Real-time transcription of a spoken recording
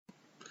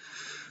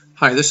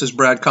Hi, this is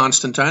Brad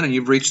Constantine, and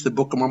you've reached the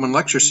Book of Mormon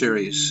lecture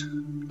series.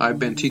 I've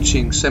been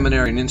teaching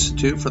Seminary and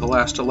Institute for the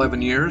last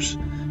 11 years,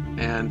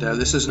 and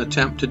this is an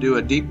attempt to do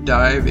a deep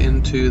dive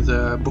into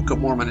the Book of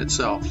Mormon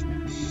itself.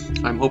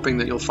 I'm hoping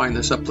that you'll find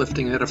this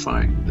uplifting and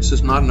edifying. This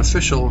is not an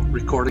official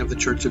recording of the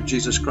Church of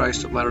Jesus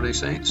Christ of Latter-day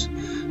Saints,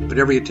 but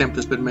every attempt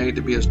has been made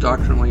to be as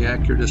doctrinally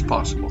accurate as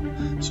possible.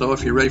 So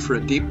if you're ready for a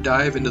deep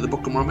dive into the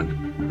Book of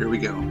Mormon, here we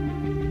go.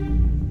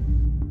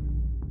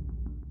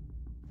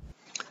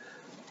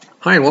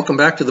 Hi, and welcome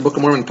back to the Book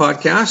of Mormon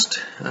podcast.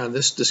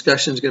 This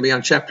discussion is going to be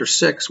on Chapter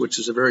 6, which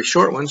is a very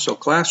short one, so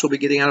class will be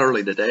getting out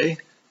early today.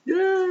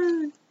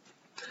 Yay!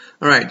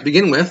 All right, to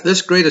begin with,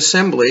 this great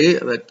assembly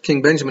that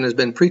King Benjamin has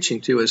been preaching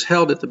to is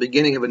held at the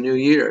beginning of a new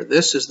year.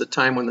 This is the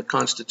time when the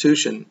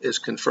Constitution is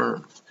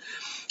confirmed.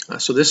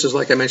 So this is,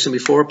 like I mentioned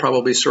before,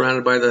 probably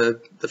surrounded by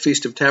the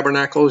Feast of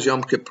Tabernacles,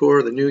 Yom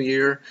Kippur, the New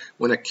Year,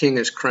 when a king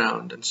is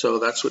crowned. And so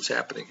that's what's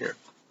happening here.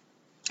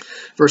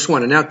 Verse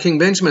 1, and now King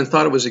Benjamin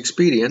thought it was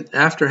expedient,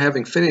 after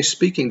having finished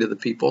speaking to the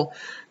people,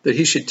 that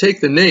he should take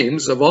the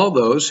names of all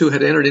those who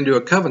had entered into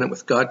a covenant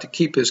with God to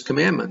keep his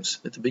commandments.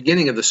 At the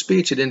beginning of the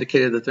speech, it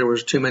indicated that there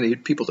was too many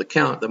people to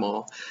count them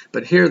all.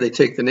 But here they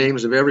take the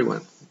names of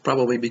everyone,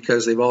 probably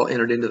because they've all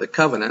entered into the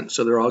covenant,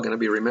 so they're all going to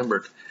be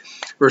remembered.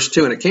 Verse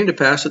 2, and it came to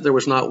pass that there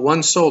was not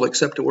one soul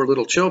except it were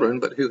little children,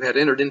 but who had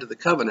entered into the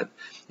covenant,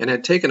 and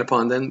had taken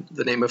upon them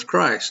the name of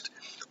Christ.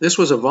 This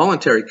was a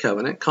voluntary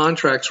covenant.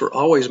 Contracts were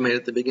always made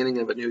at the beginning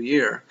of a new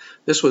year.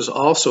 This was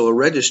also a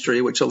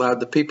registry which allowed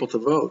the people to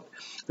vote.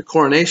 The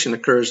coronation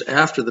occurs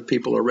after the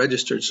people are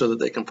registered so that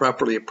they can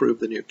properly approve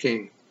the new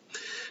king.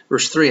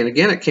 Verse 3, and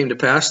again it came to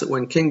pass that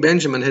when King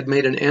Benjamin had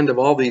made an end of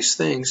all these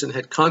things and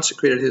had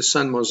consecrated his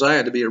son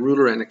Mosiah to be a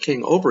ruler and a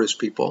king over his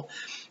people,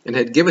 and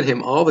had given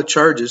him all the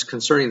charges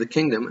concerning the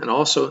kingdom, and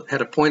also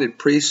had appointed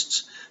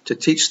priests to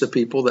teach the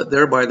people, that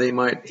thereby they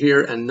might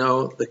hear and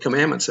know the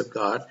commandments of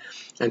God,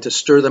 and to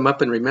stir them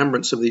up in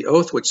remembrance of the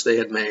oath which they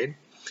had made.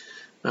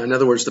 In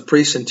other words, the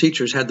priests and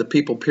teachers had the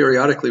people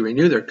periodically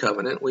renew their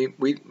covenant. We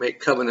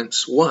make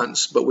covenants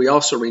once, but we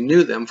also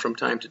renew them from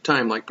time to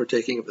time, like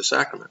partaking of the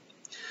sacrament.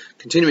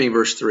 Continuing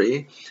verse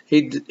 3,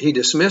 he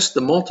dismissed the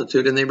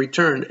multitude, and they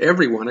returned,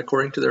 everyone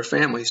according to their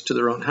families, to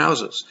their own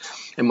houses.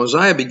 And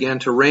Mosiah began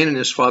to reign in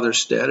his father's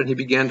stead, and he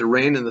began to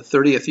reign in the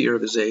 30th year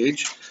of his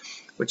age,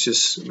 which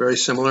is very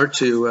similar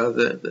to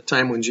the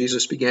time when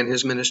Jesus began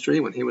his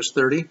ministry, when he was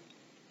 30.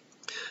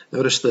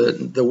 Notice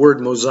the word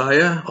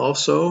Mosiah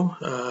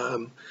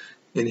also.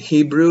 In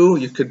Hebrew,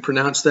 you could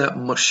pronounce that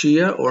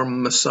Moshiach or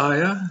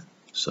Messiah.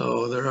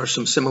 So there are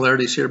some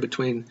similarities here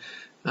between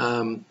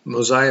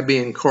Mosiah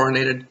being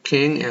coronated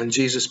king and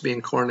Jesus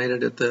being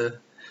coronated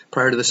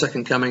prior to the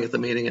second coming at the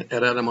meeting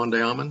at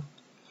Adam-on-Diamond.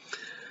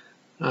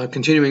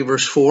 Continuing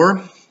verse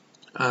 4,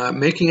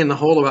 making in the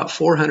whole about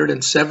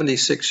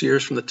 476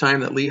 years from the time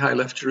that Lehi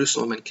left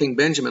Jerusalem, and King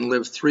Benjamin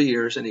lived 3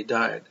 years and he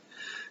died.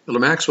 Elder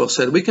Maxwell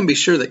said, we can be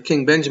sure that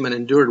King Benjamin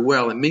endured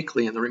well and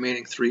meekly in the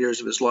remaining 3 years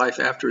of his life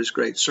after his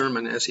great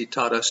sermon, as he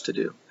taught us to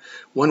do.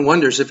 One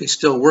wonders if he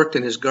still worked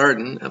in his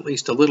garden, at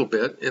least a little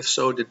bit. If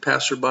so, did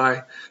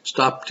passerby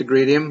stop to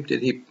greet him?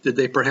 Did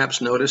they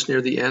perhaps notice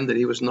near the end that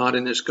he was not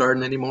in his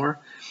garden anymore?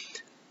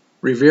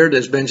 Revered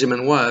as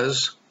Benjamin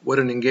was, what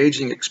an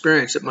engaging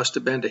experience it must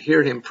have been to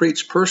hear him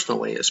preach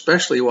personally,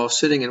 especially while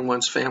sitting in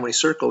one's family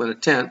circle in a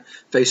tent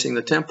facing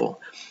the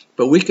temple.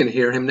 But we can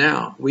hear him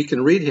now. We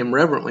can read him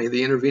reverently.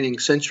 The intervening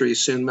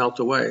centuries soon melt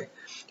away.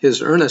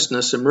 His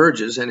earnestness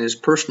emerges, and his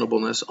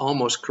personableness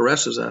almost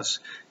caresses us,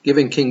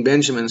 giving King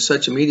Benjamin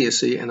such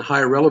immediacy and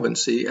high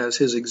relevancy as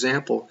his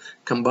example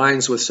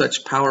combines with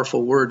such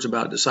powerful words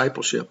about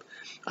discipleship.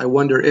 I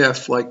wonder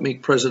if, like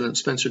meek President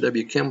Spencer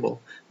W.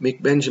 Kimball,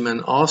 meek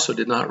Benjamin also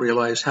did not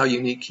realize how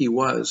unique he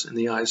was in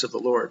the eyes of the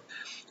Lord.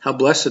 How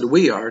blessed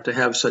we are to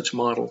have such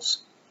models.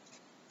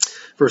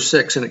 Verse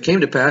 6, and it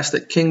came to pass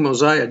that King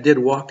Mosiah did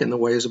walk in the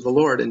ways of the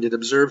Lord, and did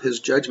observe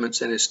his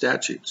judgments and his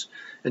statutes,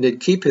 and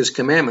did keep his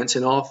commandments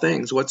in all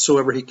things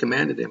whatsoever he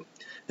commanded him.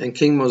 And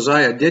King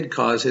Mosiah did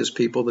cause his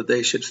people that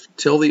they should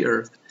till the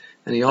earth,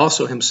 and he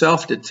also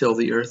himself did till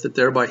the earth, that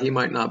thereby he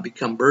might not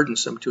become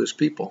burdensome to his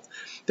people,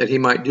 that he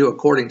might do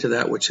according to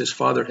that which his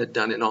father had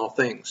done in all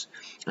things.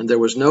 And there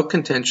was no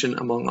contention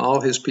among all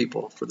his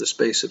people for the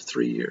space of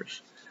 3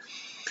 years.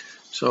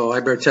 So I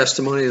bear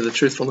testimony to the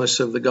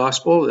truthfulness of the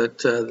gospel,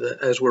 that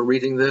as we're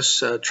reading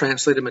this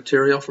translated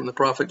material from the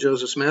prophet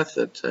Joseph Smith,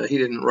 that he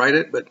didn't write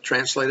it but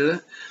translated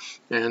it.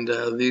 And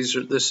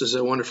this is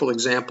a wonderful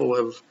example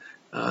of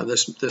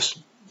this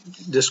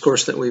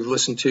discourse that we've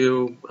listened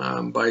to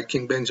by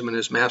King Benjamin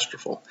is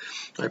masterful.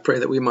 I pray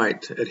that we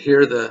might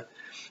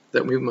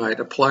that we might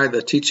apply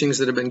the teachings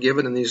that have been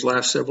given in these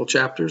last several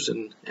chapters,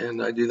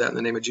 and I do that in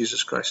the name of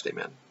Jesus Christ.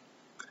 Amen.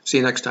 See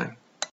you next time.